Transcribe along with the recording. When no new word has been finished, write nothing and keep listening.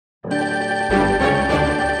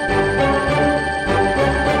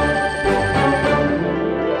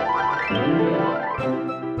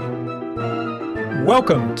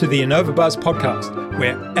Welcome to the InnovaBuzz podcast,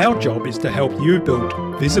 where our job is to help you build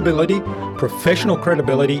visibility, professional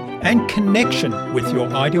credibility, and connection with your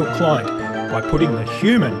ideal client by putting the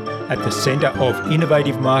human at the center of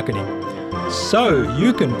innovative marketing, so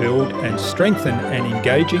you can build and strengthen an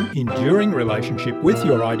engaging, enduring relationship with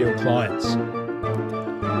your ideal clients.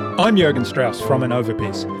 I'm Jürgen Strauss from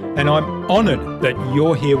InnovaBiz, and I'm honored that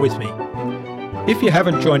you're here with me. If you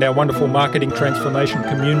haven't joined our wonderful marketing transformation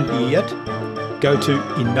community yet, go to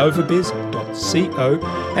innovabiz.co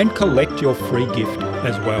and collect your free gift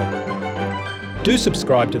as well. Do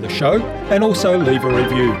subscribe to the show and also leave a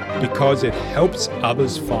review because it helps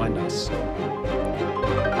others find us.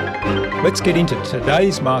 Let's get into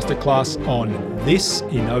today's masterclass on this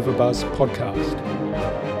InnovaBuzz podcast.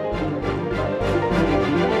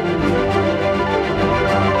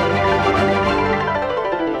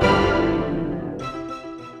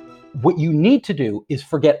 What you need to do is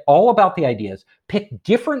forget all about the ideas, pick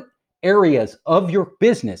different areas of your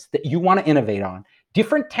business that you want to innovate on,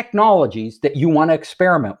 different technologies that you want to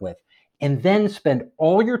experiment with, and then spend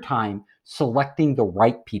all your time selecting the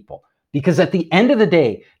right people. Because at the end of the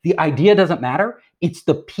day, the idea doesn't matter, it's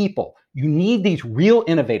the people. You need these real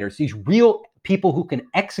innovators, these real people who can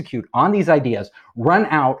execute on these ideas,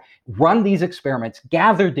 run these experiments,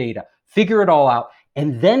 gather data, figure it all out,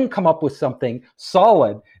 and then come up with something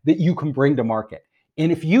solid that you can bring to market. And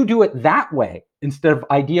if you do it that way, instead of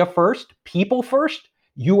idea first, people first,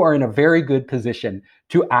 you are in a very good position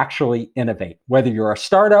to actually innovate, whether you're a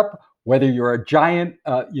startup, whether you're a giant,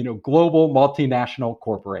 global multinational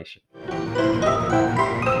corporation.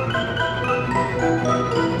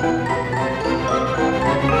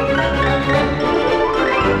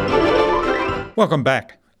 Welcome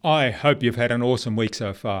back. I hope you've had an awesome week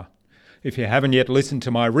so far. If you haven't yet listened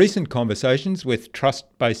to my recent conversations with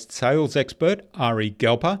trust-based sales expert Ari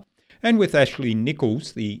Galper and with Ashley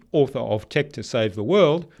Nichols, the author of Tech to Save the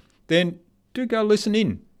World, then do go listen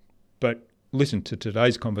in. But listen to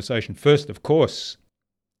today's conversation first, of course.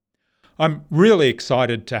 I'm really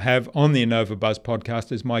excited to have on the InnovaBuzz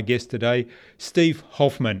podcast as my guest today, Steve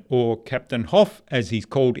Hoffman, or Captain Hoff, as he's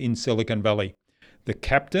called in Silicon Valley, the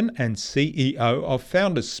captain and CEO of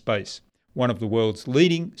Founders Space, one of the world's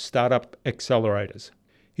leading startup accelerators.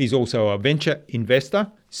 He's also a venture investor,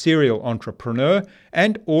 serial entrepreneur,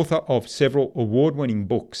 and author of several award-winning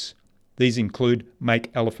books. These include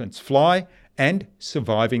Make Elephants Fly and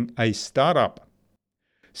Surviving a Startup.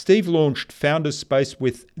 Steve launched Founders Space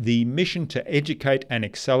with the mission to educate and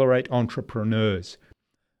accelerate entrepreneurs.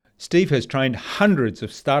 Steve has trained hundreds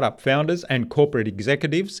of startup founders and corporate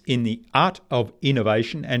executives in the art of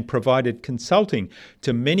innovation and provided consulting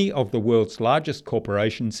to many of the world's largest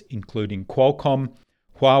corporations, including Qualcomm,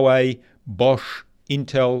 Huawei, Bosch,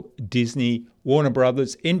 Intel, Disney, Warner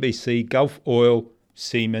Brothers, NBC, Gulf Oil,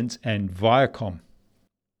 Siemens, and Viacom.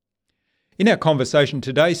 In our conversation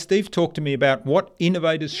today, Steve talked to me about what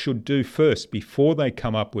innovators should do first before they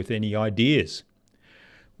come up with any ideas.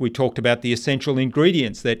 We talked about the essential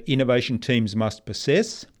ingredients that innovation teams must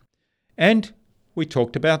possess, and we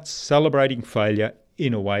talked about celebrating failure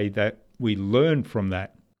in a way that we learn from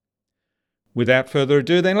that. Without further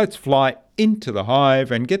ado, then let's fly into the hive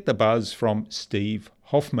and get the buzz from Steve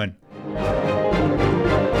Hoffman.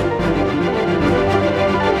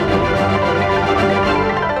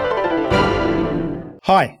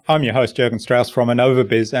 Hi, I'm your host Jürgen Strauss from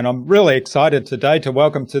InnovaBiz, and I'm really excited today to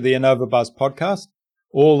welcome to the InnovaBuzz podcast,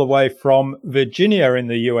 all the way from Virginia in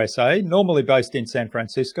the USA, normally based in San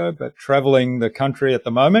Francisco, but traveling the country at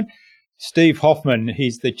the moment, Steve Hoffman.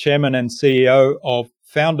 He's the chairman and CEO of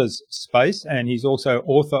Founders Space, and he's also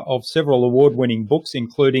author of several award-winning books,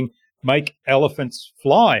 including Make Elephants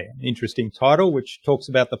Fly, an interesting title, which talks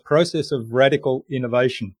about the process of radical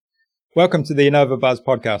innovation. Welcome to the InnovaBuzz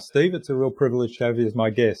podcast, Steve. It's a real privilege to have you as my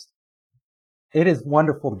guest. It is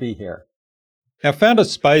wonderful to be here. Now, Founders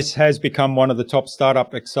Space has become one of the top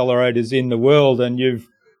startup accelerators in the world, and you've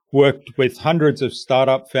worked with hundreds of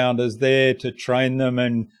startup founders there to train them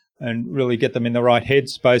and really get them in the right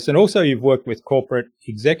headspace. And also you've worked with corporate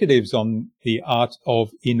executives on the art of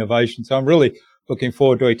innovation. So I'm really looking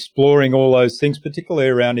forward to exploring all those things, particularly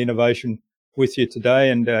around innovation with you today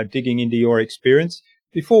and digging into your experience.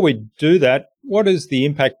 Before we do that, what is the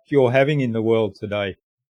impact you're having in the world today?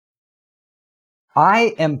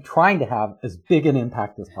 I am trying to have as big an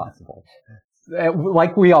impact as possible,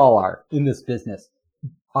 like we all are in this business.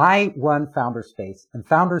 I run Founders Space, and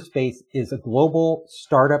Founders Space is a global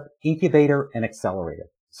startup incubator and accelerator.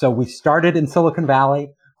 So we started in Silicon Valley,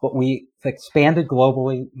 but we expanded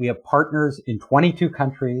globally. We have partners in 22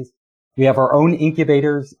 countries. We have our own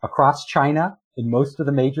incubators across China in most of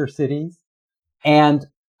the major cities. And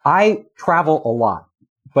I travel a lot,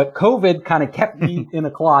 but COVID kind of kept me in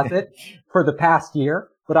a closet for the past year,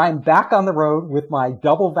 but I'm back on the road with my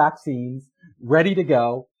double vaccines ready to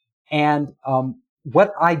go. And,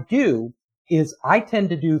 what I do is I tend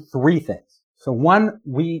to do three things. So one,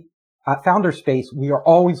 at Founderspace, we are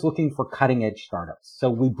always looking for cutting edge startups.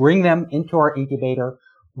 So we bring them into our incubator.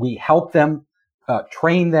 We help them,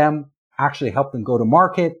 train them, actually help them go to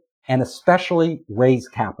market, and especially raise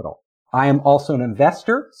capital. I am also an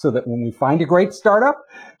investor so that when we find a great startup,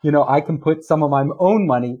 I can put some of my own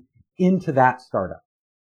money into that startup.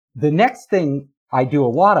 The next thing I do a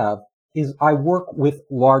lot of is I work with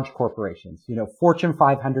large corporations, Fortune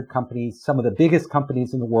 500 companies, some of the biggest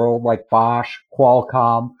companies in the world like Bosch,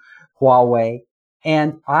 Qualcomm, Huawei,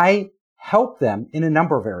 and I help them in a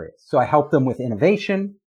number of areas. So I help them with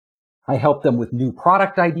innovation. I help them with new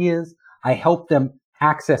product ideas. I help them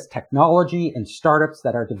access technology and startups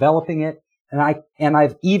that are developing it. And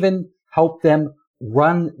I've even helped them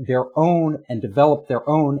run their own and develop their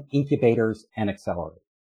own incubators and accelerators.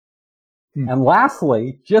 And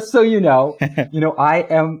lastly, just so you know, I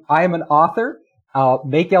am an author.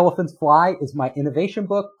 Make Elephants Fly is my innovation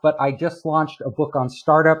book, but I just launched a book on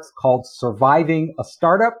startups called Surviving a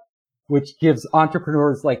Startup, which gives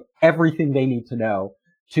entrepreneurs like everything they need to know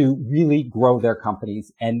to really grow their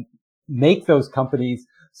companies and make those companies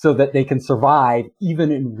so that they can survive even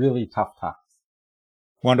in really tough times.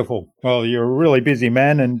 Wonderful. Well, you're a really busy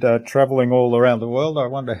man and traveling all around the world. I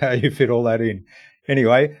wonder how you fit all that in.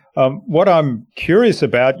 Anyway, what I'm curious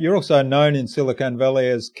about, you're also known in Silicon Valley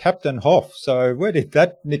as Captain Hoff. So where did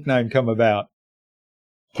that nickname come about?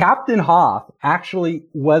 Captain Hoff actually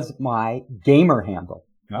was my gamer handle.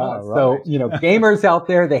 Right. So, gamers out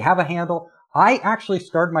there, they have a handle. I actually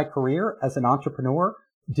started my career as an entrepreneur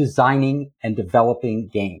designing and developing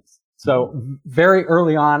games. So very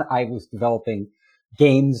early on, I was developing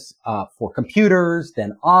games for computers,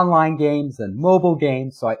 then online games, then mobile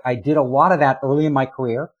games. So I did a lot of that early in my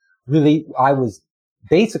career. Really, I was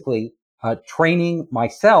basically training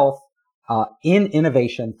myself in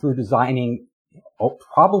innovation through designing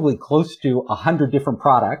probably close to 100 different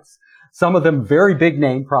products, some of them very big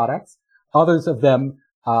name products, others of them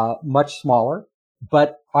much smaller.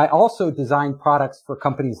 But I also designed products for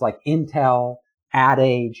companies like Intel, Ad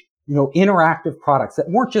Age, interactive products that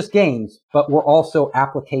weren't just games, but were also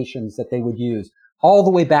applications that they would use all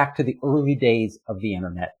the way back to the early days of the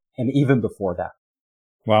internet and even before that.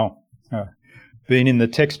 Wow. Been in the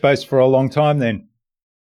tech space for a long time then.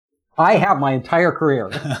 I have my entire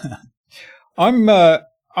career.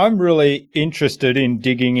 I'm really interested in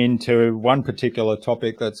digging into one particular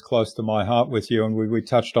topic that's close to my heart with you, and we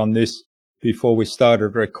touched on this before we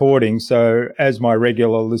started recording. So as my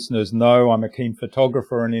regular listeners know, I'm a keen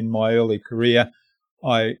photographer, and in my early career,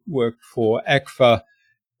 I worked for ACFA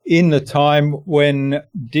in the time when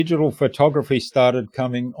digital photography started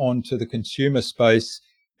coming onto the consumer space,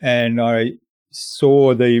 and I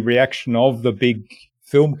saw the reaction of the big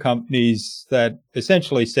film companies that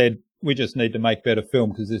essentially said, we just need to make better film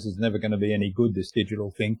because this is never going to be any good, this digital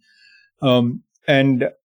thing. And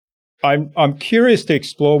I'm curious to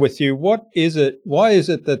explore with you, why is it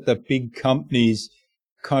that the big companies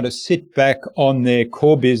kind of sit back on their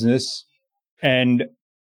core business and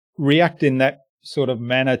react in that sort of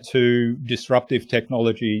manner to disruptive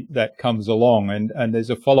technology that comes along? And there's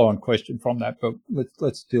a follow-on question from that, but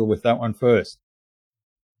let's deal with that one first.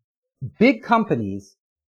 Big companies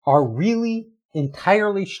are really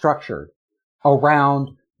entirely structured around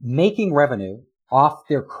making revenue off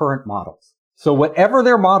their current models. So whatever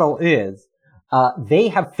their model is, they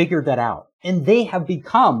have figured that out, and they have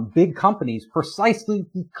become big companies precisely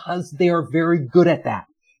because they are very good at that.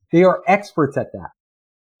 They are experts at that.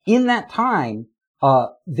 In that time,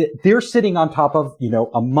 they're sitting on top of,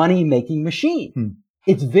 a money-making machine.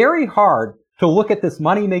 It's very hard to look at this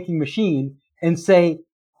money-making machine and say,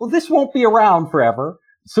 well, this won't be around forever,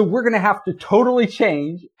 so we're going to have to totally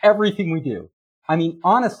change everything we do. I mean,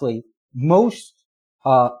 honestly, most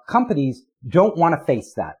companies don't want to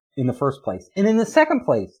face that in the first place. And in the second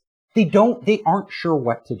place, they aren't sure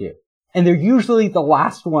what to do. And they're usually the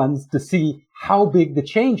last ones to see how big the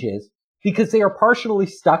change is because they are partially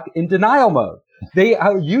stuck in denial mode. They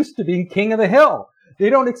are used to being king of the hill.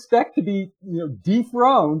 They don't expect to be,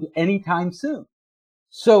 dethroned anytime soon.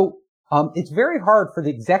 So, it's very hard for the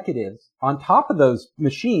executives on top of those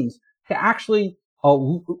machines to actually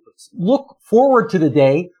look forward to the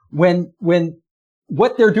day when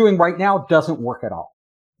what they're doing right now doesn't work at all.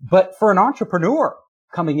 But for an entrepreneur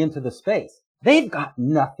coming into the space, they've got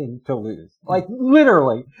nothing to lose. Like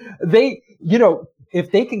literally,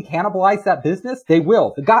 if they can cannibalize that business, they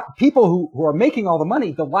will. People who are making all the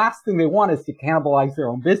money, the last thing they want is to cannibalize their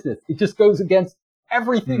own business. It just goes against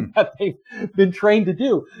everything that they've been trained to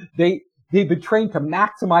do. They've been trained to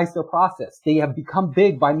maximize their process. They have become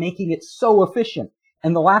big by making it so efficient.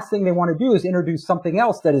 And the last thing they want to do is introduce something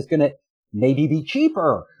else that is going to maybe be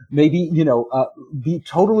cheaper, maybe, be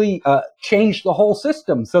totally, change the whole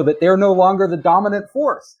system so that they're no longer the dominant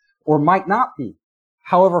force, or might not be.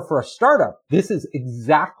 However, for a startup, this is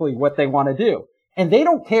exactly what they want to do. And they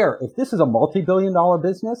don't care if this is a multi-billion-dollar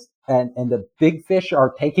business and the big fish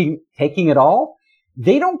are taking it all.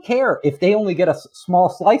 They don't care if they only get a small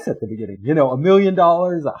slice at the beginning, $1 million,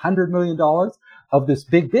 $100 million of this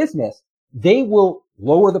big business. They will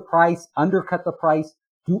lower the price, undercut the price,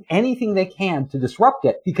 do anything they can to disrupt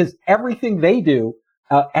it, because everything they do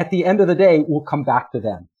at the end of the day will come back to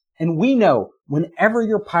them. And we know whenever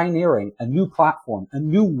you're pioneering a new platform, a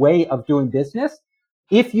new way of doing business,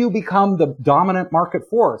 if you become the dominant market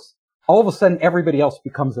force, all of a sudden everybody else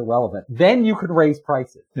becomes irrelevant. Then you could raise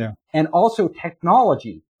prices. Yeah. And also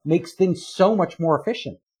technology makes things so much more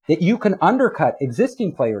efficient that you can undercut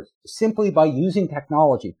existing players simply by using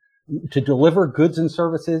technology to deliver goods and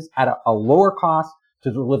services at a lower cost,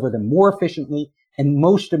 to deliver them more efficiently, and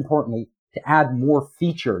most importantly, to add more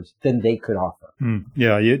features than they could offer.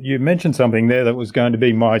 Yeah, you mentioned something there that was going to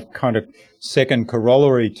be my kind of second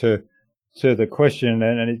corollary to the question,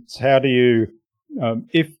 and it's how do you,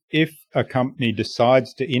 if a company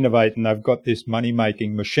decides to innovate and they've got this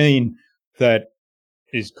money-making machine that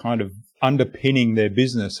is kind of underpinning their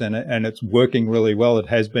business and it's working really well, it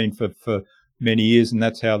has been for many years, and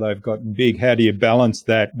that's how they've gotten big. How do you balance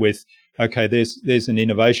that with, okay, there's an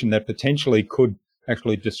innovation that potentially could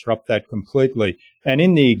actually disrupt that completely? And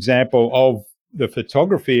in the example of the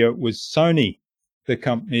photography, it was Sony, the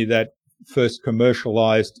company that first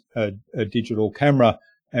commercialized a digital camera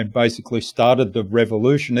and basically started the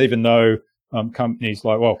revolution, even though companies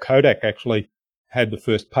like, Kodak actually had the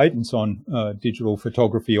first patents on digital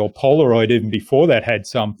photography, or Polaroid even before that had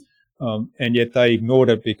some, and yet they ignored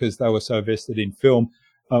it because they were so vested in film.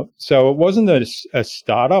 So it wasn't a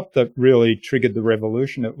startup that really triggered the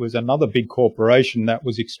revolution. It was another big corporation that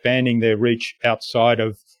was expanding their reach outside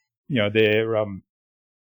of, their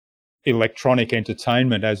electronic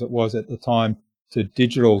entertainment, as it was at the time, to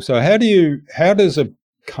digital. So how does a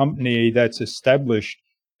company that's established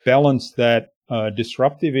balance that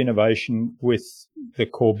disruptive innovation with the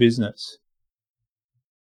core business?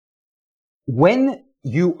 When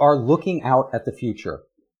you are looking out at the future,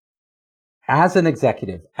 as an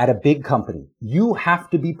executive at a big company, you have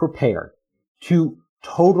to be prepared to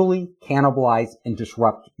totally cannibalize and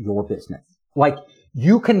disrupt your business. Like,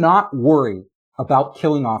 you cannot worry about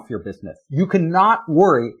killing off your business. You cannot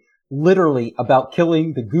worry literally about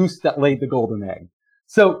killing the goose that laid the golden egg.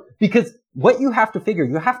 So, because what you have to figure,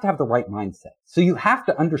 you have to have the right mindset. So you have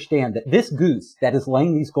to understand that this goose that is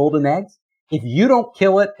laying these golden eggs, if you don't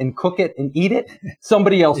kill it and cook it and eat it,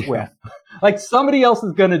 somebody else will. Like, somebody else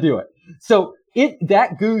is going to do it. So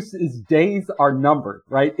that goose's days are numbered,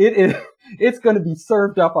 right? It's going to be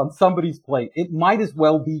served up on somebody's plate. It might as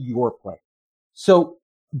well be your plate. So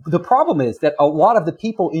the problem is that a lot of the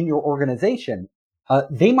people in your organization,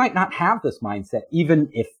 they might not have this mindset, even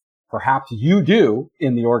if perhaps you do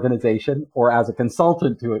in the organization or as a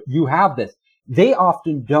consultant to it, you have this. They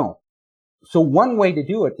often don't. So one way to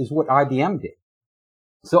do it is what IBM did.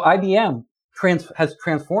 So IBM has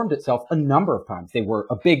transformed itself a number of times. They were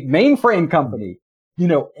a big mainframe company,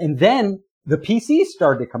 and then the PCs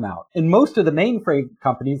started to come out. And most of the mainframe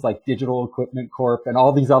companies like Digital Equipment Corp and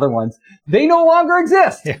all these other ones, they no longer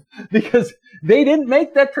exist because they didn't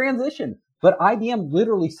make that transition. But IBM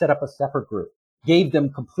literally set up a separate group, gave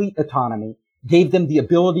them complete autonomy, gave them the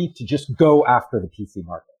ability to just go after the PC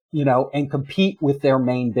market, and compete with their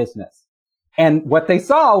main business. And what they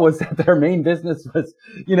saw was that their main business was,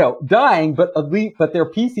 dying, but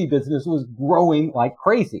their PC business was growing like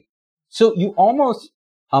crazy. So you almost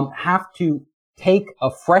have to take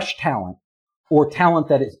a fresh talent or talent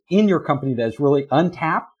that is in your company that is really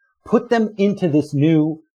untapped, put them into this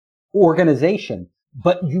new organization,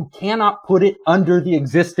 but you cannot put it under the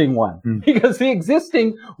existing one because the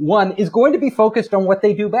existing one is going to be focused on what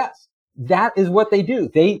they do best. That is what they do.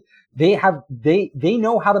 They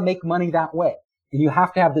know how to make money that way. And you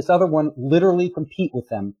have to have this other one literally compete with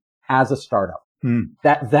them as a startup.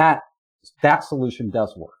 That solution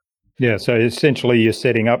does work. Yeah. So essentially you're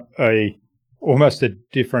setting up almost a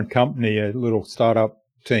different company, a little startup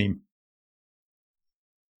team.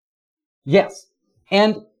 Yes.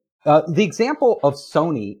 And the example of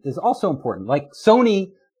Sony is also important. Like,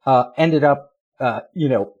 Sony ended up,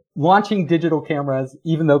 launching digital cameras,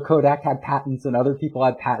 even though Kodak had patents and other people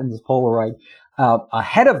had patents, Polaroid,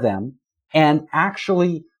 ahead of them, and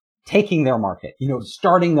actually taking their market,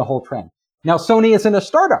 starting the whole trend. Now, Sony isn't a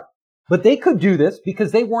startup, but they could do this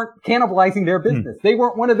because they weren't cannibalizing their business. They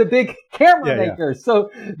weren't one of the big camera makers. So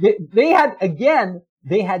they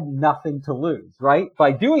had nothing to lose, right?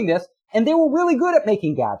 By doing this. And they were really good at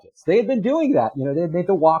making gadgets. They had been doing that. They had made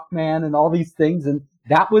the Walkman and all these things. And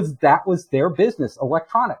that was their business,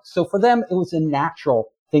 electronics. So for them, it was a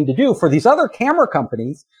natural thing to do. For these other camera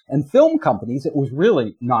companies and film companies, it was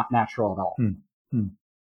really not natural at all.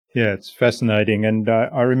 Yeah, it's fascinating. And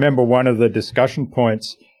I remember one of the discussion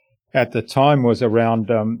points at the time was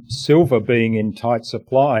around silver being in tight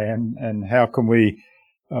supply, and how can we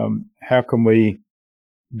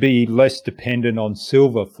be less dependent on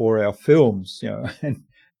silver for our films,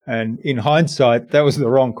 and in hindsight, that was the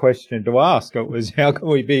wrong question to ask. It was, how can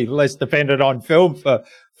we be less dependent on film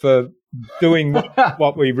for doing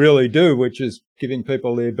what we really do, which is giving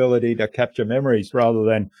people the ability to capture memories rather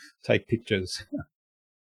than take pictures.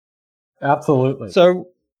 Absolutely. So,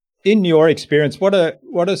 in your experience, what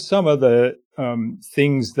are some of the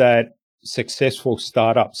things that successful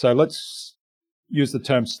startups? So let's use the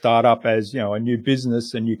term startup as, a new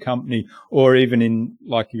business, a new company, or even in,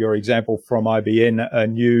 like your example from IBM, a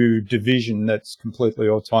new division that's completely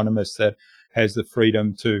autonomous that has the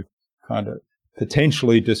freedom to kind of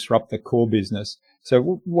potentially disrupt the core business.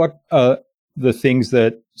 So what are the things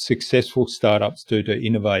that successful startups do to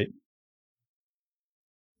innovate?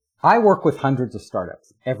 I work with hundreds of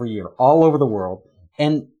startups every year all over the world.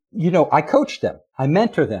 And, I coach them. I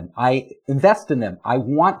mentor them. I invest in them. I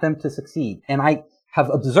want them to succeed. And I have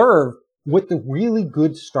observed what the really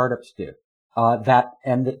good startups do,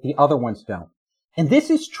 and the other ones don't. And this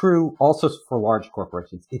is true also for large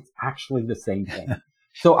corporations. It's actually the same thing.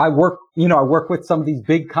 So I work with some of these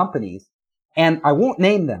big companies, and I won't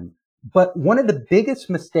name them, but one of the biggest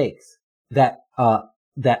mistakes that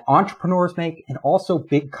entrepreneurs make and also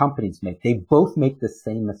big companies make, they both make the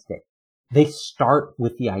same mistake. They start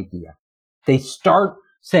with the idea. They start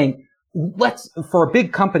saying, for a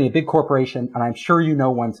big company, a big corporation, and I'm sure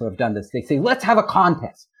ones who have done this, they say, let's have a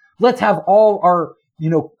contest. Let's have all our,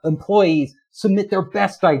 employees submit their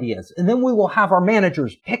best ideas. And then we will have our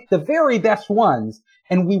managers pick the very best ones,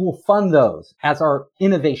 and we will fund those as our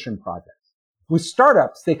innovation projects. With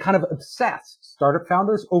startups, they kind of obsess, startup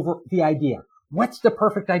founders, over the idea. What's the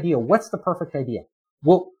perfect idea? What's the perfect idea?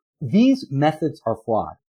 Well, these methods are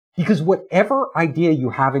flawed because whatever idea you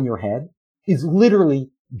have in your head is literally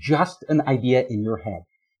just an idea in your head.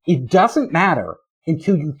 It doesn't matter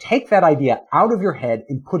until you take that idea out of your head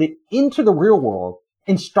and put it into the real world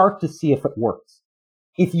and start to see if it works.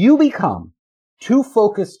 If you become too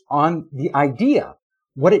focused on the idea,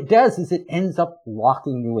 what it does is it ends up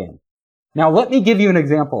locking you in. Now, let me give you an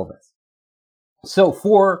example of this. So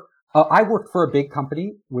I worked for a big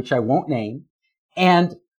company, which I won't name,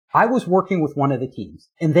 and I was working with one of the teams,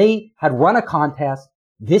 and they had run a contest.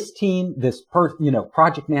 This team,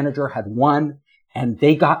 project manager had won, and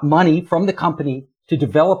they got money from the company to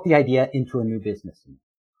develop the idea into a new business.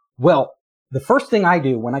 Well, the first thing I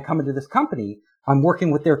do when I come into this company, I'm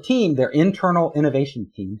working with their team, their internal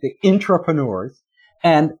innovation team, the intrapreneurs,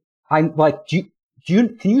 and I'm like, can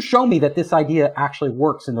you show me that this idea actually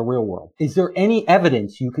works in the real world? Is there any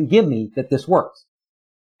evidence you can give me that this works?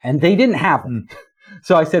 And they didn't have it.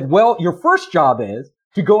 So I said, well, your first job is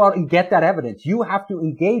to go out and get that evidence. You have to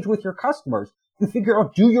engage with your customers and figure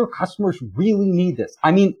out, do your customers really need this?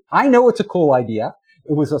 I mean, I know it's a cool idea.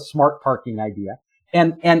 It was a smart parking idea.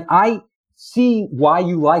 And I see why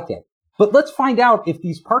you like it. But let's find out if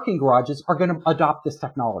these parking garages are going to adopt this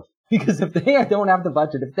technology. Because if they don't have the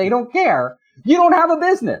budget, if they don't care, you don't have a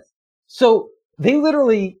business. So they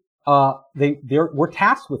literally, they were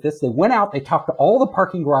tasked with this. They went out, they talked to all the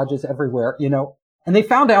parking garages everywhere, and they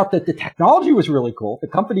found out that the technology was really cool. The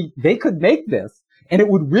company, they could make this, and it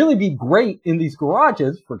would really be great in these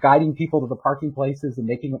garages for guiding people to the parking places and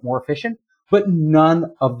making it more efficient. But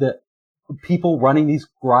none of the people running these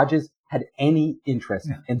garages had any interest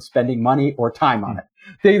in spending money or time on it.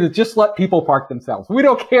 They just let people park themselves. We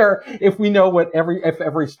don't care if we know if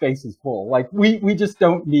every space is full. Like, we just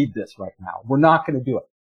don't need this right now. We're not going to do it.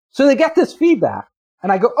 So they get this feedback,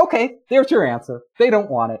 and I go, okay, there's your answer. They don't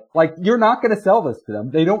want it. Like, you're not going to sell this to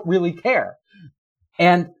them. They don't really care.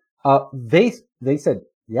 And they said,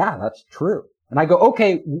 yeah, that's true. And I go,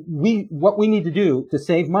 okay, what we need to do to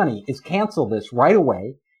save money is cancel this right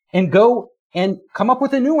away and go and come up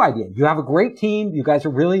with a new idea. You have a great team. You guys are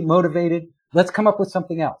really motivated. Let's come up with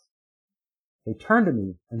something else. They turned to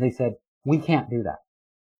me and they said, we can't do that.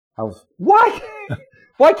 I was, why?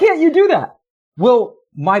 Why can't you do that? Well,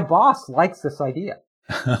 my boss likes this idea.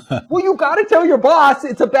 Well, you got to tell your boss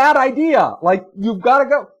it's a bad idea. Like, you've got to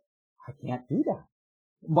go. I can't do that.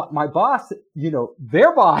 But my boss,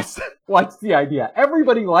 their boss likes the idea.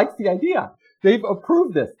 Everybody likes the idea. They've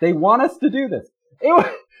approved this. They want us to do this.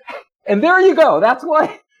 And there you go. That's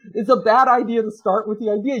why it's a bad idea to start with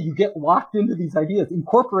the idea. You get locked into these ideas. In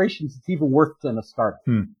corporations, it's even worse than a startup.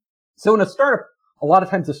 So in a startup, a lot of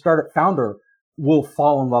times the startup founder will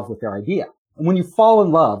fall in love with their idea. And when you fall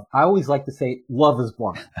in love, I always like to say love is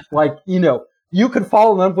blind. Like, you could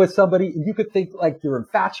fall in love with somebody and you could think like you're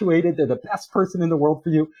infatuated. They're the best person in the world for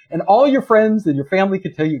you. And all your friends and your family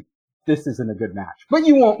could tell you this isn't a good match, but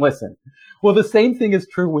you won't listen. Well, the same thing is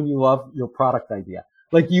true when you love your product idea.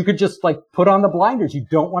 Like, you could just put on the blinders. You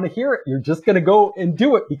don't want to hear it. You're just going to go and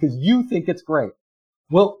do it because you think it's great.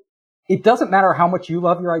 Well, it doesn't matter how much you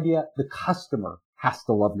love your idea. The customer has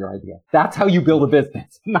to love your idea. That's how you build a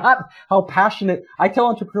business, not how passionate. I tell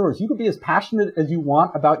entrepreneurs, you can be as passionate as you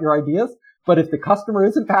want about your ideas, but if the customer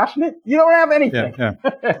isn't passionate, you don't have anything.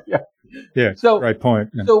 Yeah. So, great point.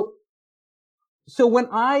 Yeah. So when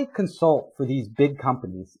I consult for these big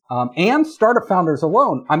companies, and startup founders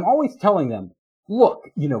alone, I'm always telling them, look,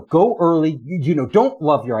 go early, don't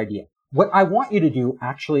love your idea. What I want you to do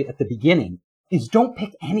actually at the beginning is don't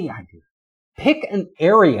pick any idea. Pick an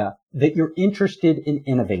area that you're interested in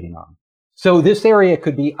innovating on. So this area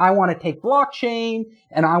could be, I want to take blockchain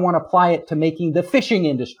and I want to apply it to making the fishing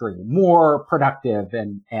industry more productive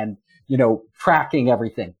and tracking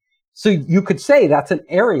everything. So you could say that's an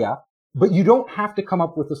area, but you don't have to come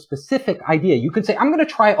up with a specific idea. You could say, I'm going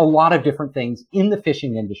to try a lot of different things in the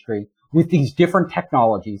fishing industry with these different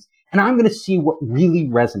technologies, and I'm going to see what really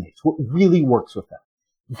resonates, what really works with them.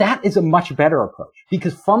 That is a much better approach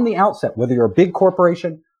because from the outset, whether you're a big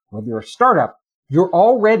corporation, whether you're a startup, you're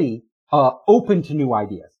already open to new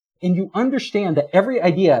ideas. And you understand that every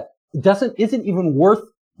idea isn't even worth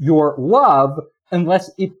your love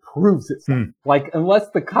unless it proves itself. Unless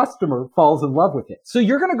the customer falls in love with it. So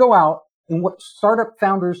you're going to go out, and what startup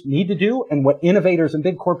founders need to do and what innovators and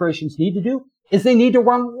big corporations need to do is they need to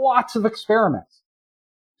run lots of experiments.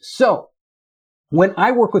 So when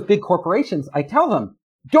I work with big corporations, I tell them,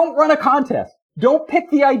 don't run a contest. Don't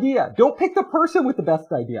pick the idea. Don't pick the person with the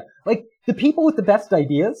best idea. Like, the people with the best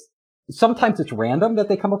ideas, sometimes it's random that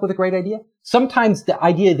they come up with a great idea. Sometimes the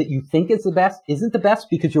idea that you think is the best isn't the best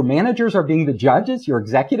because your managers are being the judges, your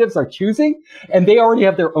executives are choosing, and they already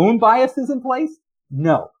have their own biases in place.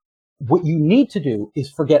 No. What you need to do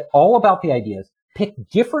is forget all about the ideas, pick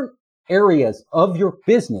different areas of your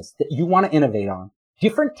business that you want to innovate on,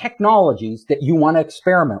 different technologies that you want to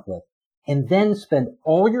experiment with, and then spend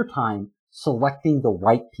all your time selecting the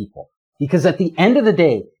right people. Because at the end of the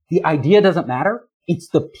day, the idea doesn't matter. It's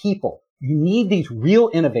the people. You need these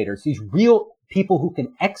real innovators, these real people who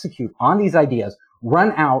can execute on these ideas,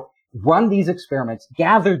 run these experiments,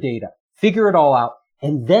 gather data, figure it all out,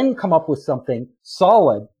 and then come up with something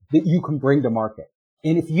solid that you can bring to market.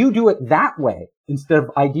 And if you do it that way, instead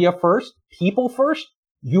of idea first, people first,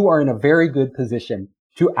 you are in a very good position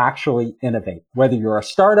to actually innovate, whether you're a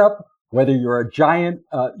startup, whether you're a giant,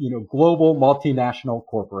 global multinational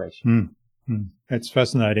corporation. That's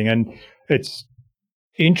fascinating. And it's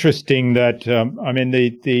interesting that,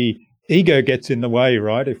 the ego gets in the way,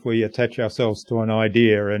 right? If we attach ourselves to an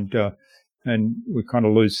idea and we kind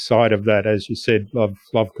of lose sight of that, as you said, love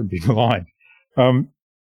can be blind.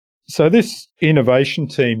 So this innovation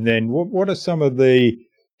team then, what are some of the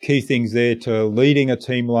key things there to leading a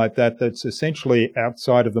team like that that's essentially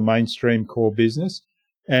outside of the mainstream core business?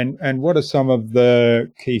 And what are some of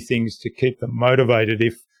the key things to keep them motivated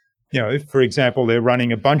if, for example, they're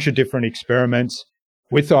running a bunch of different experiments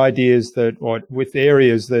with ideas with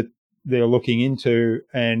areas that they're looking into,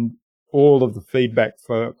 and all of the feedback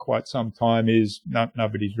for quite some time is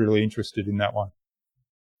nobody's really interested in that one?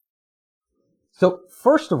 So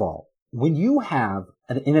first of all, when you have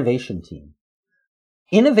an innovation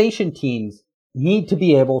teams need to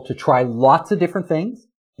be able to try lots of different things,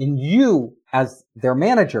 and you, as their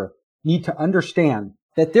manager, need to understand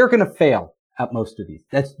that they're going to fail at most of these.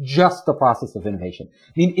 That's just the process of innovation.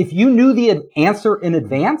 I mean, if you knew the answer in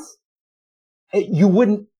advance, you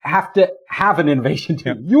wouldn't have to have an innovation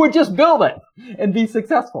team. You would just build it and be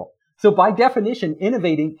successful. So by definition,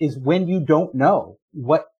 innovating is when you don't know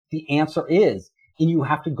what the answer is, and you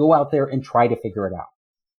have to go out there and try to figure it out.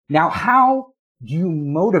 Now, how do you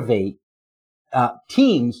motivate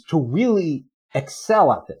teams to really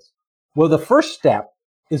excel at this? Well, the first step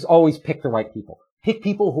is always pick the right people. Pick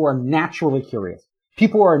people who are naturally curious.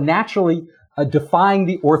 People who are naturally defying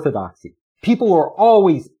the orthodoxy. People who are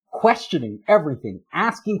always questioning everything,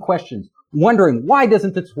 asking questions, wondering, why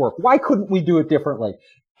doesn't this work? Why couldn't we do it differently?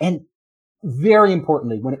 And very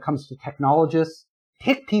importantly, when it comes to technologists,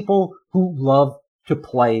 pick people who love to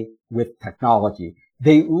play with technology.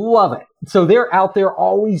 They love it. So they're out there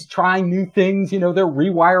always trying new things. They're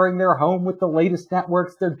rewiring their home with the latest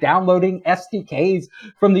networks. They're downloading SDKs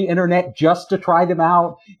from the internet just to try them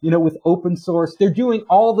out, with open source. They're doing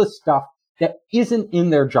all the stuff that isn't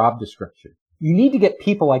in their job description. You need to get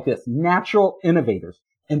people like this, natural innovators,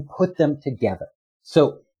 and put them together.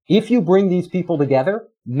 So if you bring these people together,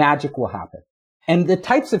 magic will happen. And the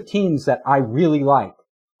types of teams that I really like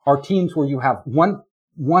are teams where you have one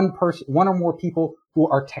person, one or more people who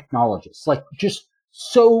are technologists, like just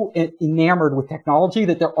so enamored with technology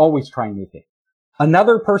that they're always trying new things.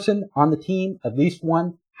 Another person on the team, at least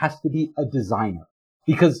one, has to be a designer,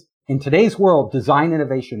 because in today's world, design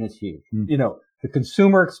innovation is huge. The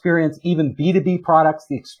consumer experience, even B2B products,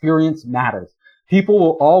 the experience matters. People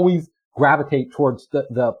will always gravitate towards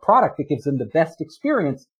the product that gives them the best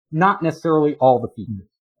experience, not necessarily all the features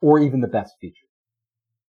or even the best features.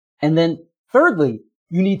 And then thirdly,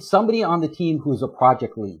 you need somebody on the team who's a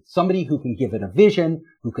project lead, somebody who can give it a vision,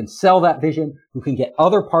 who can sell that vision, who can get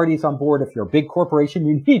other parties on board. If you're a big corporation,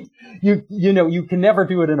 you can never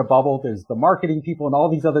do it in a bubble. There's the marketing people and all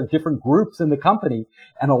these other different groups in the company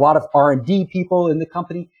and a lot of R&D people in the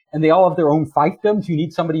company, and they all have their own fiefdoms. You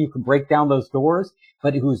need somebody who can break down those doors,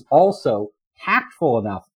 but who's also tactful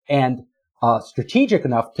enough and strategic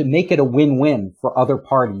enough to make it a win-win for other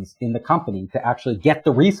parties in the company to actually get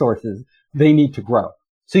the resources they need to grow.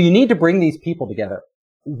 So you need to bring these people together.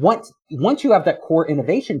 Once you have that core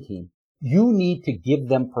innovation team, you need to give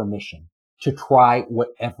them permission to try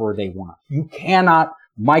whatever they want. You cannot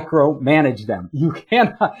micromanage them. You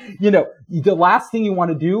cannot, the last thing you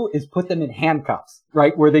want to do is put them in handcuffs,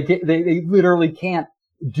 right? Where they literally can't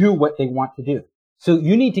do what they want to do. So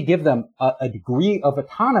you need to give them a degree of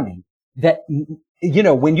autonomy that,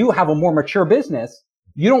 when you have a more mature business,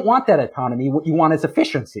 you don't want that autonomy. What you want is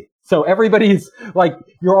efficiency. So everybody's like,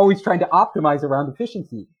 you're always trying to optimize around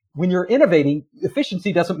efficiency. When you're innovating,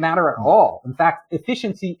 efficiency doesn't matter at all. In fact,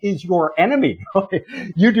 efficiency is your enemy.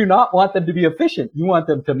 You do not want them to be efficient. You want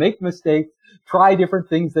them to make mistakes, try different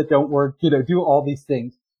things that don't work, do all these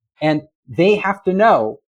things. And they have to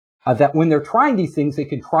know that when they're trying these things, they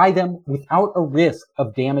can try them without a risk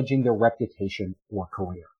of damaging their reputation or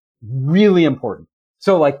career. Really important.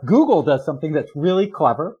 So like Google does something that's really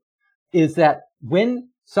clever, is that when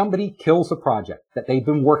somebody kills a project that they've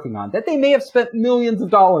been working on, that they may have spent millions of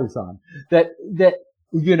dollars on, that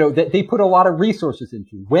they put a lot of resources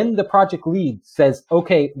into, when the project lead says,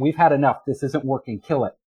 okay, we've had enough, this isn't working, kill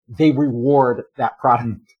it, they reward that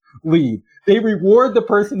product lead. They reward the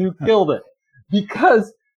person who killed it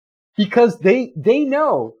because they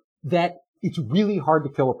know that it's really hard to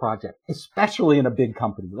kill a project, especially in a big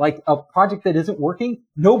company. Like a project that isn't working,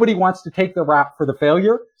 nobody wants to take the rap for the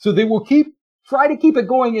failure. So they will try to keep it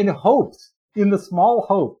going in the small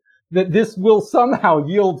hope that this will somehow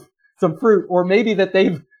yield some fruit, or maybe that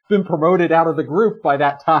they've been promoted out of the group by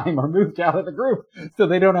that time or moved out of the group so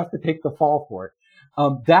they don't have to take the fall for it.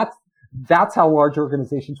 That's how large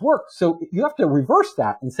organizations work. So you have to reverse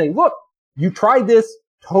that and say, look, you tried this,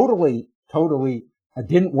 totally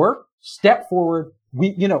didn't work. Step forward.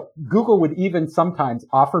 Google would even sometimes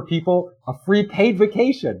offer people a free paid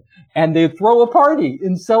vacation, and they'd throw a party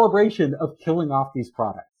in celebration of killing off these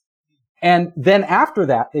products. And then after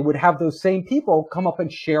that, they would have those same people come up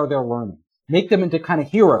and share their learning, make them into kind of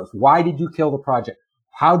heroes. Why did you kill the project?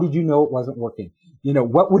 How did you know it wasn't working?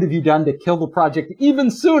 What would have you done to kill the project even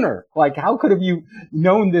sooner? Like, how could have you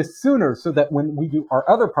known this sooner so that when we do our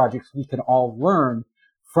other projects, we can all learn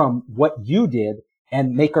from what you did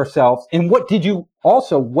and make ourselves. And what did you, as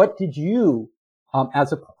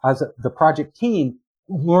the project team,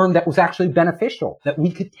 learn that was actually beneficial, that we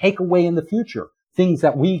could take away in the future, things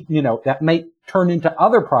that that may turn into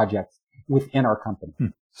other projects within our company.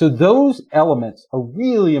 So those elements are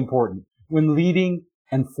really important when leading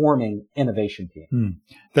and forming innovation teams.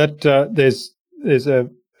 That there's a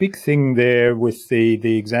big thing there with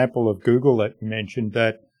the example of Google that you mentioned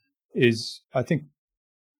that is, I think,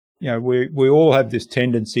 we all have this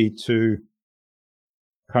tendency to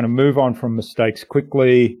kind of move on from mistakes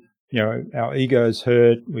quickly. Our ego's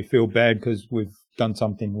hurt. We feel bad because we've done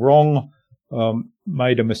something wrong,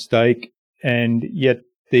 made a mistake. And yet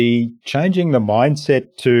changing the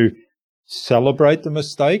mindset to celebrate the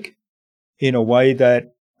mistake in a way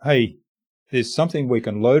that, hey, there's something we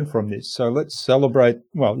can learn from this. So let's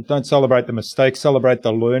don't celebrate the mistake, celebrate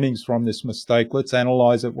the learnings from this mistake. Let's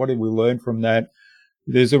analyze it. What did we learn from that?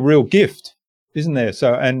 There's a real gift isn't there?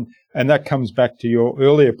 So, and that comes back to your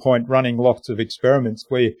earlier point, running lots of experiments.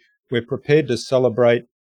 We're prepared to celebrate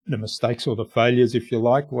the mistakes or the failures, if you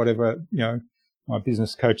like, whatever, my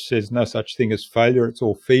business coach says no such thing as failure. It's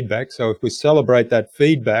all feedback. So if we celebrate that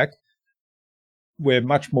feedback, we're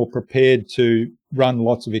much more prepared to run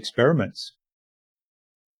lots of experiments.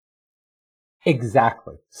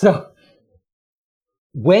 Exactly. So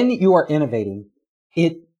when you are innovating,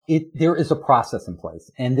 there is a process in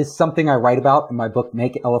place. And this is something I write about in my book,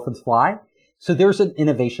 Make Elephants Fly. So there's an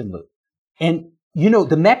innovation loop. And,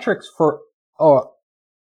 the metrics for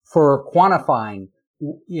quantifying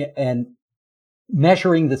and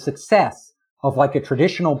measuring the success of like a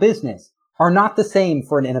traditional business are not the same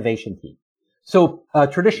for an innovation team. So a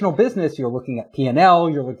traditional business, you're looking at P&L,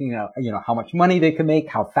 you're looking at, how much money they can make,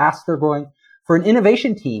 how fast they're growing. For an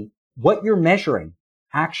innovation team, what you're measuring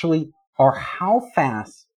actually are how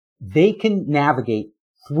fast they can navigate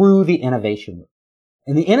through the innovation loop.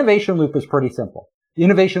 And the innovation loop is pretty simple. The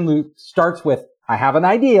innovation loop starts with, I have an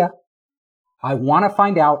idea. I want to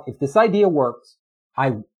find out if this idea works.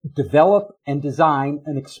 I develop and design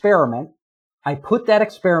an experiment. I put that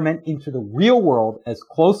experiment into the real world as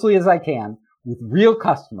closely as I can with real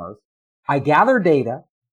customers. I gather data.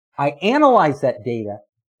 I analyze that data,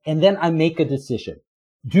 and then I make a decision.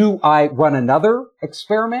 Do I run another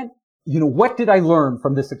experiment? What did I learn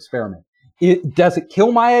from this experiment? Does it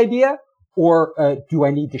kill my idea, or do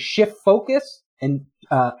I need to shift focus and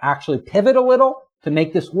actually pivot a little to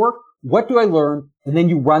make this work? What do I learn? And then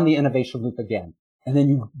you run the innovation loop again. And then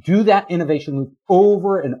you do that innovation loop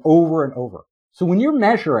over and over and over. So when you're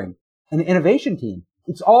measuring an innovation team,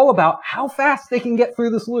 it's all about how fast they can get through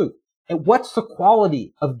this loop and what's the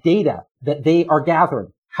quality of data that they are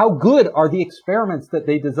gathering. How good are the experiments that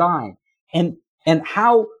they design? And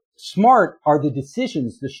how smart are the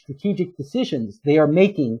decisions, the strategic decisions they are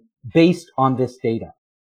making based on this data?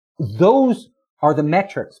 Those are the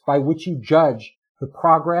metrics by which you judge the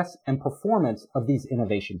progress and performance of these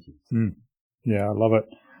innovation teams. Yeah, I love it.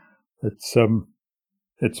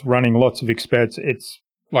 It's running lots of experiments. It's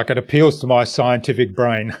like it appeals to my scientific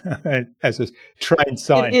brain as a trained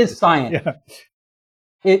scientist. It is science. Yeah.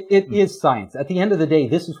 It is science. At the end of the day,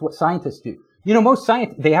 this is what scientists do. Most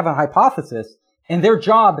scientists, they have a hypothesis, and their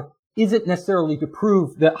job isn't necessarily to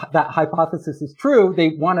prove that that hypothesis is true. They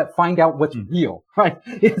want to find out what's real, right?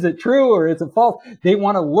 Is it true or is it false? They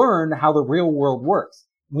want to learn how the real world works.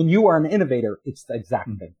 When you are an innovator, it's the exact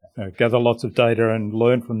same thing. Gather lots of data and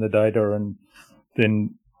learn from the data, and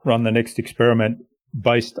then run the next experiment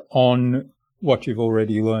based on what you've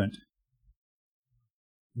already learned.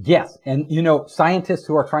 Yes. And, scientists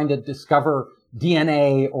who are trying to discover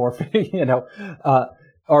DNA or,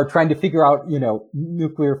 or trying to figure out,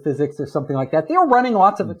 nuclear physics or something like that, they're running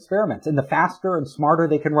lots of experiments. And the faster and smarter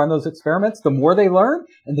they can run those experiments, the more they learn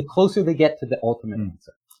and the closer they get to the ultimate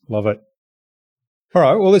answer. Love it. All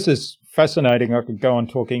right. Well, this is fascinating. I could go on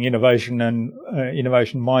talking innovation and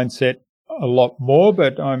innovation mindset a lot more,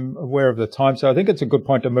 but I'm aware of the time. So I think it's a good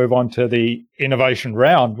point to move on to the innovation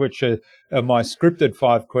round, which are my scripted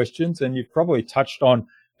 5 questions. And you've probably touched on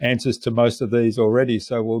answers to most of these already.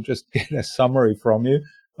 So we'll just get a summary from you.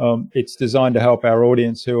 It's designed to help our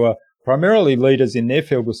audience who are primarily leaders in their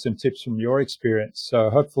field with some tips from your experience. So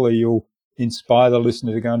hopefully you'll inspire the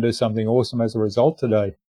listener to go and do something awesome as a result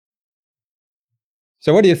today.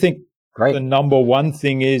 So what do you think the number one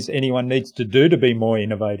thing is anyone needs to do to be more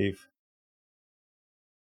innovative?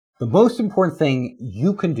 The most important thing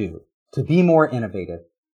you can do to be more innovative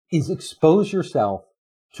is expose yourself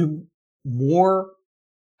to more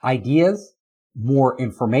ideas, more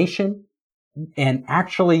information, and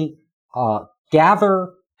actually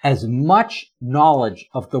gather as much knowledge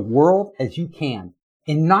of the world as you can,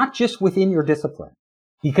 and not just within your discipline.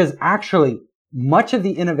 Because actually, much of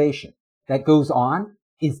the innovation that goes on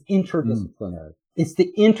is interdisciplinary. It's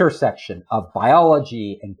the intersection of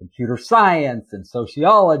biology and computer science and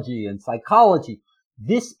sociology and psychology.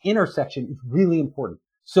 This intersection is really important.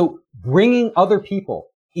 So bringing other people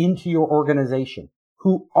into your organization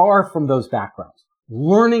who are from those backgrounds,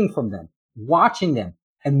 learning from them, watching them,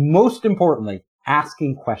 and most importantly,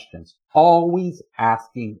 asking questions, always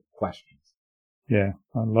asking questions. Yeah,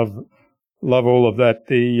 I love all of that.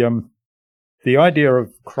 The idea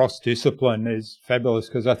of cross-discipline is fabulous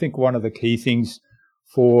because I think one of the key things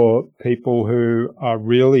for people who are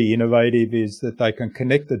really innovative is that they can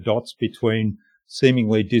connect the dots between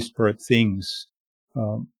seemingly disparate things.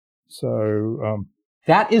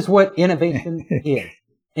 That is what innovation is.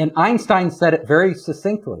 And Einstein said it very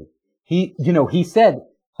succinctly. He said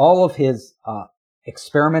all of his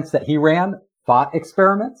experiments that he ran, thought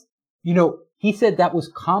experiments, He said that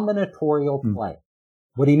was combinatorial play.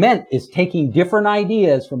 What he meant is taking different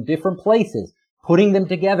ideas from different places, putting them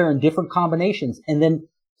together in different combinations, and then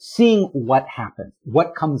seeing what happens,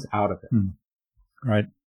 what comes out of it. Right.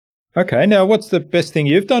 Okay. Now, what's the best thing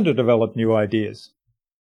you've done to develop new ideas?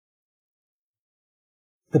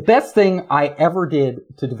 The best thing I ever did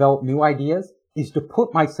to develop new ideas is to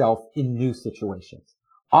put myself in new situations,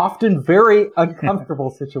 often very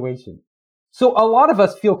uncomfortable situations. So a lot of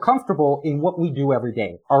us feel comfortable in what we do every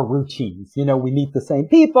day, our routines. You know, we meet the same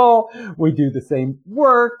people, we do the same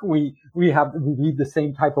work, we read the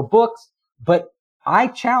same type of books. But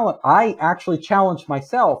I actually challenge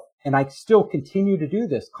myself, and I still continue to do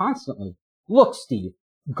this constantly. Look, Steve,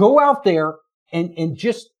 go out there and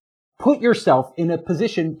just put yourself in a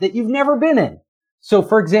position that you've never been in. So,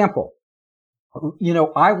 for example, you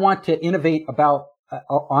know, I want to innovate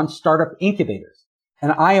on startup incubators,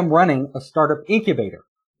 and I am running a startup incubator.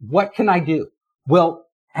 What can I do? Well,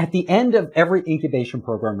 at the end of every incubation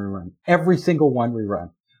program we run, every single one we run,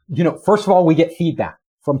 you know, first of all, we get feedback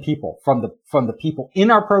from people, from the people in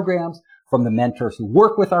our programs, from the mentors who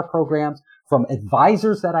work with our programs, from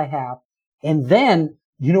advisors that I have. And then,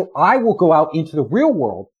 you know, I will go out into the real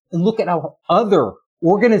world and look at how other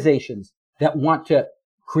organizations that want to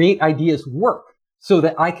create ideas work so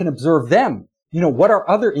that I can observe them. You know, what are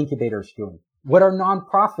other incubators doing? What are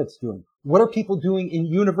nonprofits doing? What are people doing in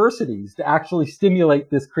universities to actually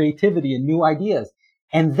stimulate this creativity and new ideas?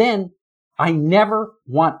 And then I never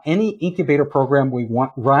want any incubator program we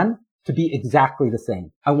run to be exactly the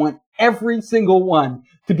same. I want every single one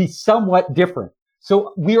to be somewhat different.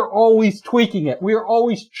 So we are always tweaking it. We are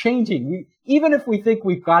always changing. Even if we think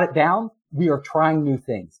we've got it down, we are trying new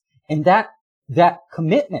things. And that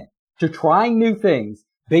commitment to trying new things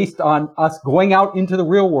based on us going out into the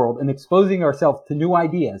real world and exposing ourselves to new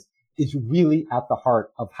ideas is really at the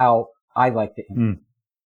heart of how I like to innovate.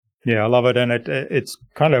 Yeah, I love it. And it's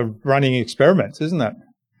kind of running experiments, isn't it?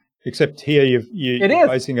 Except here you're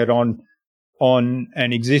basing it on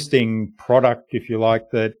an existing product, if you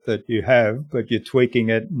like, that you have, but you're tweaking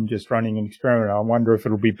it and just running an experiment. I wonder if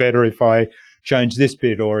it'll be better if I change this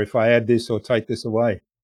bit or if I add this or take this away.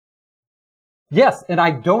 Yes, and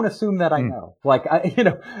I don't assume that I know. Like,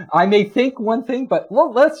 I may think one thing, but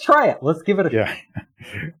well, let's try it. Let's give it a try.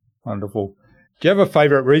 Yeah. Wonderful. Do you have a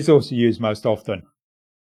favorite resource you use most often?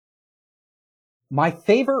 My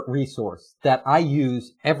favorite resource that I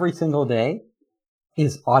use every single day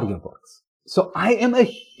is audiobooks. So I am a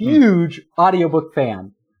huge audiobook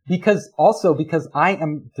fan because I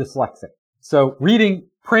am dyslexic. So reading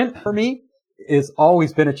print for me has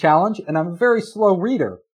always been a challenge, and I'm a very slow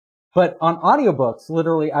reader. But on audiobooks,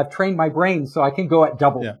 literally, I've trained my brain so I can go at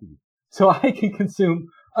double speed. So I can consume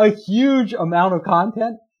a huge amount of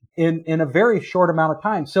content in a very short amount of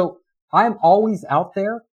time. So I'm always out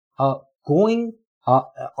there, going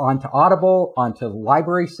onto Audible, onto the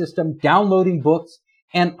library system, downloading books,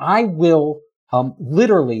 and I will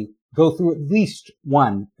literally go through at least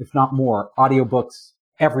one, if not more, audiobooks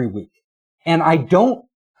every week. And I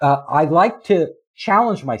like to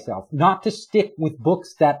challenge myself not to stick with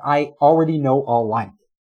books that I already know all like.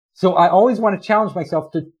 So I always want to challenge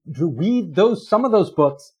myself to read some of those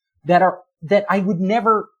books that I would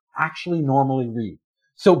never actually normally read.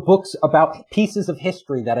 So books about pieces of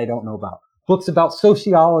history that I don't know about, books about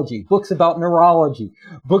sociology, books about neurology,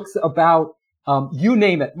 books about you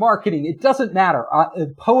name it, marketing, it doesn't matter.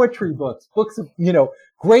 Poetry books of,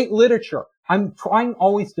 great literature. I'm trying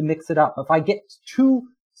always to mix it up. If I get too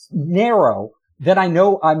narrow, then I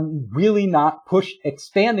know I'm really not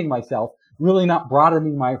expanding myself, really not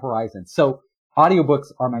broadening my horizons. So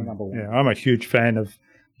audiobooks are my number one. Yeah, I'm a huge fan of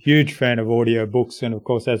audiobooks. And of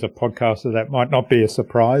course, as a podcaster, that might not be a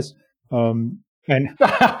surprise. And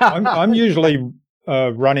I'm usually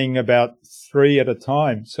running about 3 at a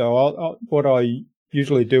time. So what I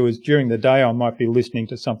usually do is during the day, I might be listening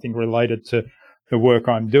to something related to the work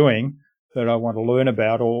I'm doing that I want to learn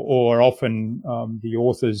about, or often the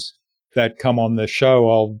authors that come on the show,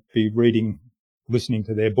 I'll be listening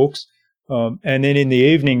to their books. And then in the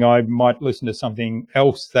evening, I might listen to something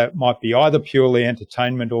else that might be either purely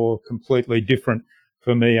entertainment or completely different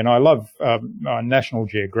for me. And I love National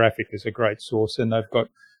Geographic is a great source, and they've got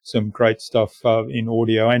some great stuff in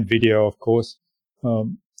audio and video, of course.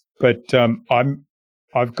 But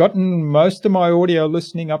I've gotten most of my audio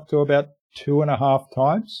listening up to about 2.5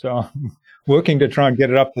 times. So I'm working to try and get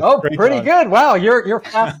it up to 3 pretty times. good. Wow, you're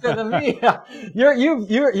faster than me.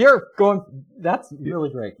 You're going. That's really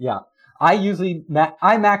great. Yeah, I usually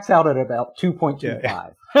I max out at about 2.25. Yeah.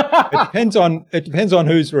 It depends on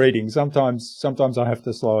who's reading. Sometimes I have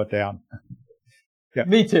to slow it down. Yeah.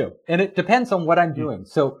 Me too. And it depends on what I'm doing.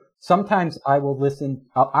 So sometimes I will listen,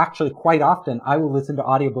 actually quite often, I will listen to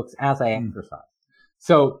audiobooks as I exercise.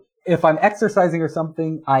 So if I'm exercising or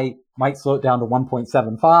something, I might slow it down to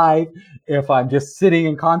 1.75. If I'm just sitting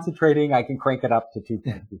and concentrating, I can crank it up to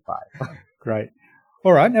 2.25. Great.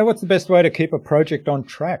 All right. Now, what's the best way to keep a project on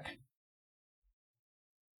track?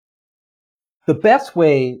 The best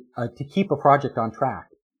way to keep a project on track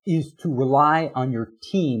is to rely on your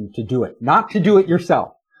team to do it, not to do it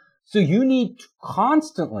yourself. So you need to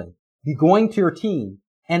constantly be going to your team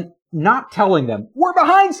and not telling them, we're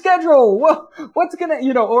behind schedule. What's going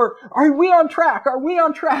to, or are we on track? Are we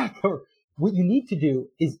on track? Or what you need to do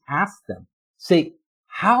is ask them, say,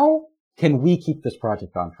 how can we keep this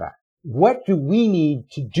project on track? What do we need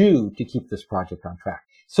to do to keep this project on track?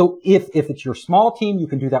 So if it's your small team, you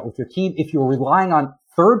can do that with your team. If you're relying on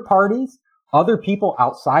third parties, other people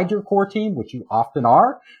outside your core team, which you often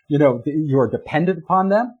are, you're dependent upon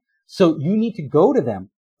them. So you need to go to them,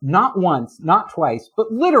 not once, not twice,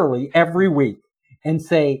 but literally every week and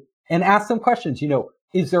ask them questions.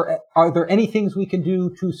 Are there any things we can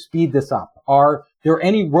do to speed this up? Are there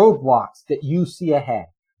any roadblocks that you see ahead?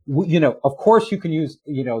 Of course you can use,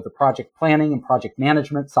 the project planning and project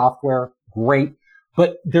management software. Great.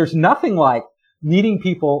 But there's nothing like meeting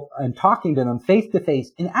people and talking to them face to face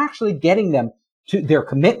and actually getting them to their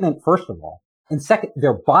commitment, first of all, and second,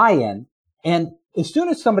 their buy-in. And as soon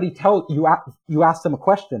as somebody you ask them a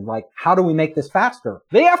question like, how do we make this faster?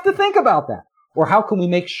 They have to think about that. Or how can we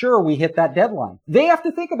make sure we hit that deadline? They have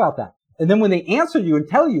to think about that. And then when they answer you and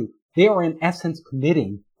tell you, they are in essence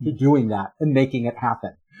committing to doing that and making it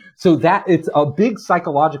happen. So that it's a big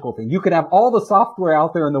psychological thing. You can have all the software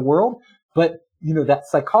out there in the world, but that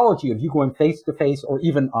psychology of you going face to face or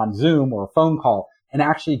even on Zoom or a phone call and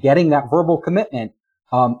actually getting that verbal commitment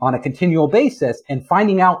on a continual basis and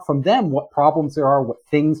finding out from them what problems there are, what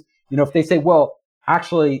things, if they say, well,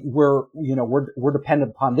 actually we're dependent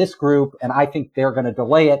upon this group and I think they're going to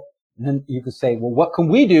delay it. And then you could say, well, what can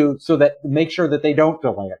we do so that make sure that they don't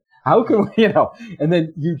delay it? How can we, and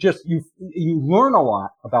then you learn a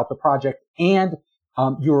lot about the project and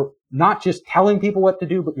you're not just telling people what to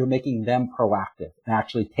do, but you're making them proactive and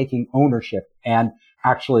actually taking ownership and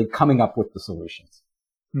actually coming up with the solutions.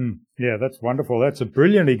 Yeah, that's wonderful. That's a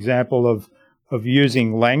brilliant example of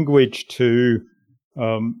using language to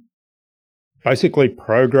basically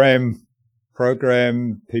program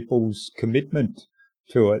people's commitment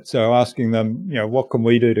to it. So asking them, what can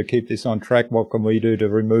we do to keep this on track? What can we do to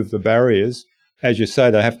remove the barriers? As you say,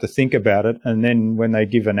 they have to think about it. And then when they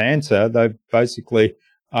give an answer, they basically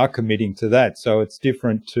are committing to that. So it's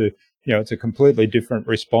different to, it's a completely different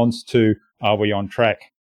response to, are we on track?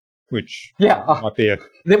 Which might be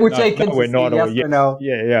which they can we're not, yes or no.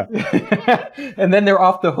 Yeah. And then they're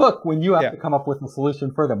off the hook when you have to come up with a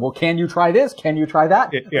solution for them. Well, can you try this? Can you try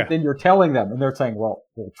that? Yeah. But then you're telling them and they're saying, well,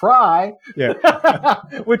 we'll try. Yeah.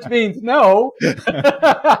 Which means no.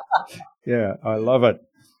 Yeah, I love it.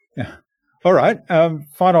 Yeah. All right.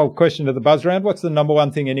 Final question of the buzz round. What's the number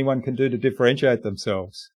one thing anyone can do to differentiate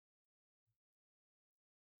themselves?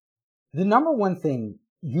 The number one thing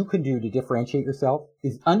you can do to differentiate yourself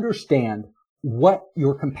is understand what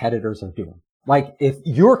your competitors are doing. Like if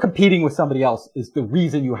you're competing with somebody else is the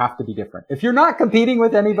reason you have to be different. If you're not competing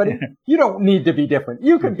with anybody, you don't need to be different.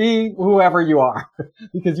 You can be whoever you are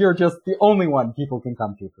because you're just the only one people can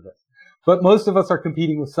come to for this. But most of us are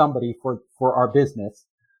competing with somebody for our business.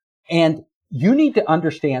 And you need to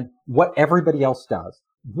understand what everybody else does,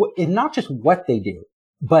 and not just what they do,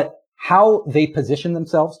 but how they position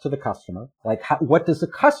themselves to the customer. Like, what does the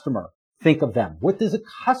customer think of them? Why is the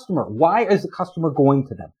customer going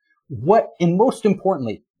to them? And most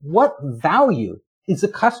importantly, what value is the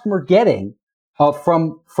customer getting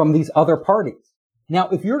from these other parties? Now,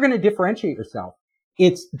 if you're going to differentiate yourself,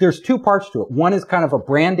 there's two parts to it. One is kind of a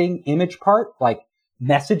branding image part, like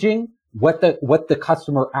messaging, what the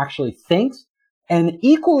customer actually thinks. And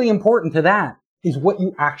equally important to that is what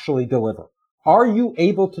you actually deliver. Are you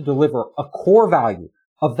able to deliver a core value,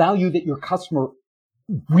 a value that your customer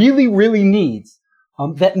really, really needs,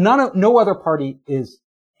 that no other party is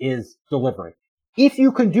delivering? If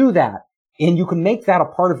you can do that and you can make that a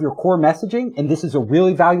part of your core messaging, and this is a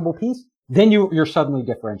really valuable piece, then you're suddenly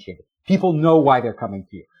differentiated. People know why they're coming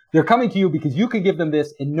to you. They're coming to you because you can give them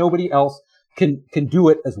this and nobody else can do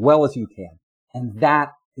it as well as you can. And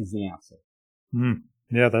that is the answer.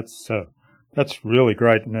 Yeah, that's really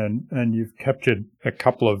great. And you've captured a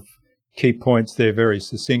couple of key points there very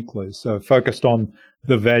succinctly. So focused on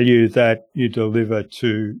the value that you deliver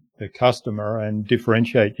to the customer and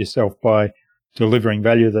differentiate yourself by delivering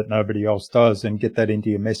value that nobody else does and get that into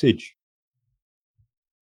your message.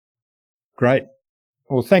 Great.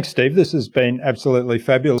 Well, thanks, Steve. This has been absolutely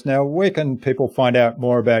fabulous. Now, where can people find out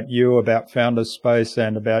more about you, about Founders Space,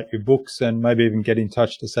 and about your books, and maybe even get in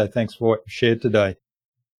touch to say thanks for what you shared today?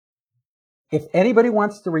 If anybody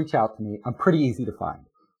wants to reach out to me, I'm pretty easy to find.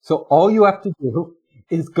 So all you have to do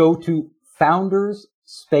is go to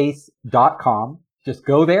foundersspace.com. Just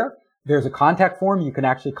go there. There's a contact form. You can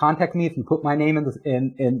actually contact me if you put my name in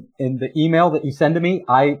the email that you send to me.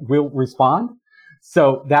 I will respond.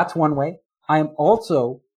 So that's one way. I am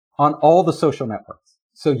also on all the social networks.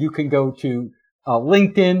 So you can go to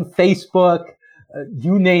LinkedIn, Facebook,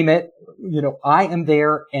 you name it. I am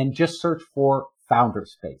there, and just search for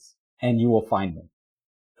Founders Space and you will find me.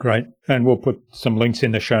 Great. And we'll put some links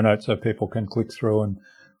in the show notes so people can click through and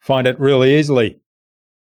find it really easily.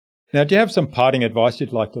 Now, do you have some parting advice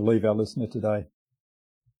you'd like to leave our listener today?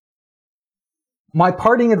 My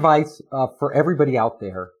parting advice for everybody out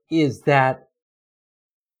there is that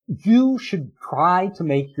you should try to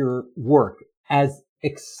make your work as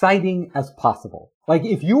exciting as possible. Like,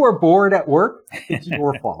 if you are bored at work, it's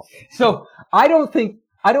your fault. So I don't think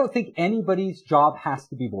anybody's job has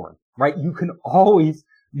to be boring, right? You can always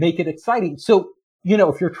make it exciting. So,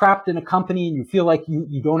 if you're trapped in a company and you feel like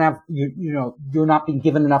you don't have, you're not being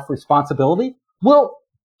given enough responsibility, well,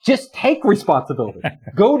 just take responsibility.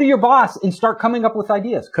 Go to your boss and start coming up with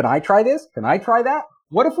ideas. Could I try this? Can I try that?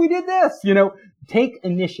 What if we did this? Take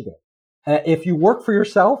initiative. If you work for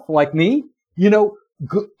yourself like me, and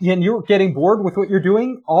you're getting bored with what you're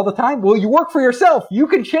doing all the time, well, you work for yourself. You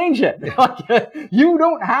can change it. You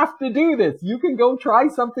don't have to do this. You can go try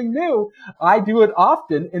something new. I do it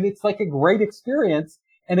often, and it's like a great experience,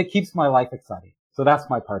 and it keeps my life exciting. So that's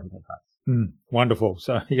my parting advice. Wonderful.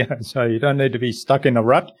 So you don't need to be stuck in a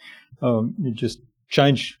rut. You just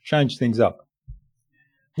change things up.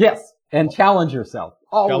 Yes, and challenge yourself.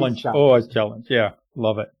 Always challenge. Yeah,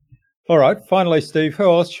 love it. All right. Finally, Steve, who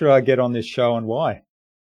else should I get on this show and why?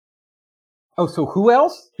 Oh, so who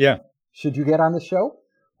else? Yeah. Should you get on the show?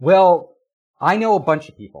 Well, I know a bunch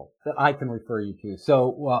of people that I can refer you to. So,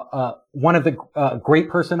 one of the great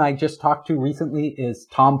person I just talked to recently is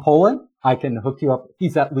Tom Poland. I can hook you up.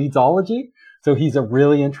 He's at Leadsology. So he's a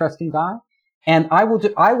really interesting guy. And I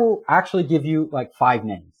will actually give you like 5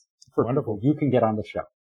 names for Wonderful. people you can get on the show.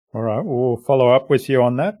 All right. We'll follow up with you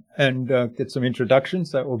on that and get some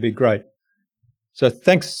introductions. That will be great. So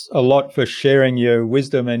thanks a lot for sharing your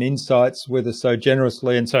wisdom and insights with us so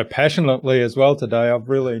generously and so passionately as well today. I've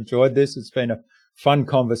really enjoyed this. It's been a fun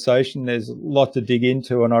conversation. There's a lot to dig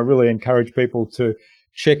into, and I really encourage people to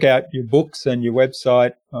check out your books and your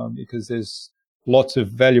website because there's lots of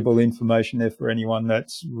valuable information there for anyone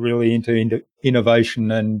that's really into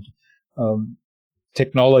innovation and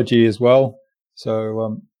technology as well.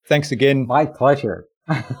 So thanks again. My pleasure.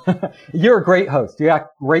 You're a great host. You got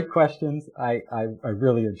great questions. I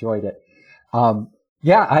really enjoyed it. I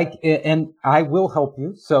will help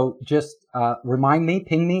you. So just remind me,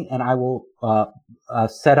 ping me, and I will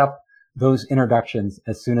set up those introductions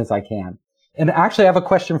as soon as I can. And actually, I have a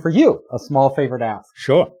question for you, a small favor to ask.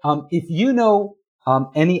 Sure. If you know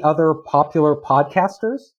any other popular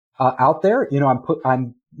podcasters out there,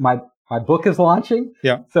 my book is launching.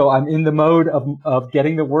 Yeah. So I'm in the mode of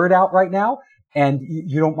getting the word out right now. And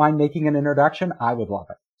you don't mind making an introduction, I would love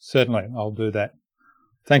it. Certainly, I'll do that.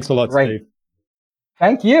 Thanks a lot, Great. Steve.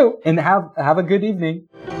 Thank you, and have a good evening.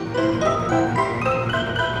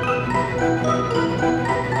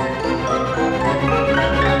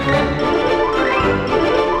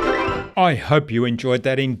 I hope you enjoyed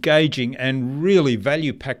that engaging and really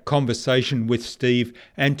value-packed conversation with Steve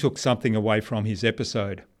and took something away from his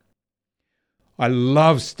episode. I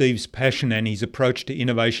love Steve's passion and his approach to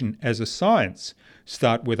innovation as a science.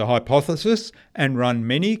 Start with a hypothesis and run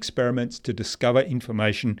many experiments to discover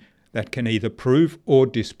information that can either prove or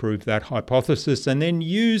disprove that hypothesis, and then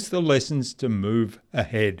use the lessons to move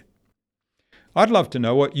ahead. I'd love to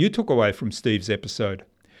know what you took away from Steve's episode.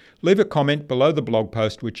 Leave a comment below the blog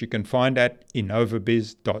post, which you can find at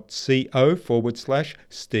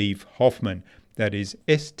innovabiz.co/Steve Hoffman. That is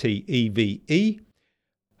STEVE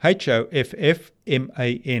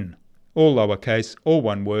HOFFMAN, all lowercase, all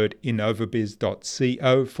one word,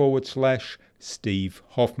 innovabiz.co/Steve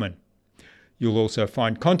Hoffman. You'll also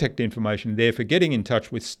find contact information there for getting in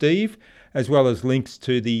touch with Steve, as well as links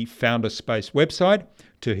to the Founders Space website,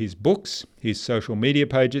 to his books, his social media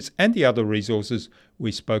pages, and the other resources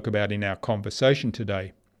we spoke about in our conversation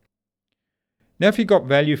today. Now, if you got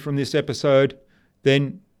value from this episode,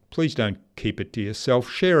 then please don't keep it to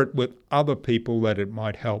yourself. Share it with other people that it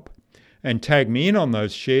might help. And tag me in on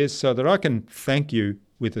those shares so that I can thank you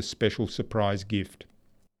with a special surprise gift.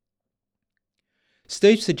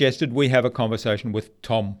 Steve suggested we have a conversation with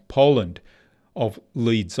Tom Poland of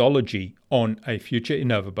Leadsology on a future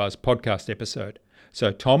InnovaBuzz podcast episode.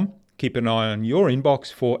 So Tom, keep an eye on your inbox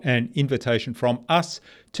for an invitation from us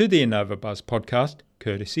to the InnovaBuzz podcast,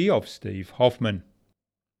 courtesy of Steve Hoffman.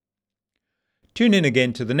 Tune in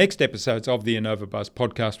again to the next episodes of the InnovaBuzz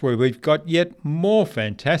podcast, where we've got yet more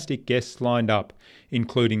fantastic guests lined up,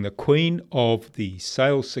 including the queen of the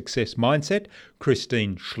sales success mindset,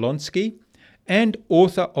 Christine Schlonsky, and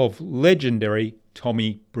author of legendary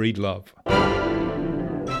Tommy Breedlove.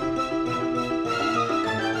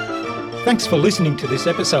 Thanks for listening to this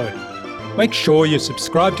episode. Make sure you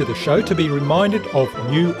subscribe to the show to be reminded of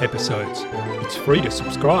new episodes. It's free to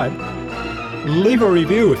subscribe. Leave a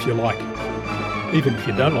review if you like. Even if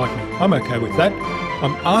you don't like me, I'm okay with that.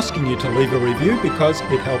 I'm asking you to leave a review because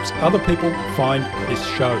it helps other people find this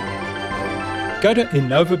show. Go to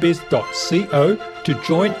innovabiz.co to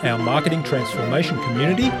join our marketing transformation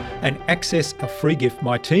community and access a free gift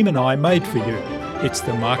my team and I made for you. It's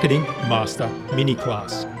the Marketing Master Mini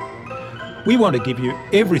Class. We want to give you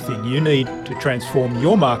everything you need to transform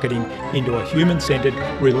your marketing into a human-centered,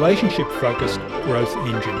 relationship-focused growth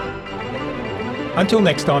engine. Until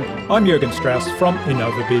next time, I'm Jürgen Strauss from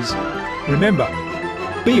InnovaBiz. Remember,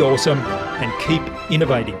 be awesome and keep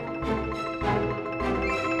innovating.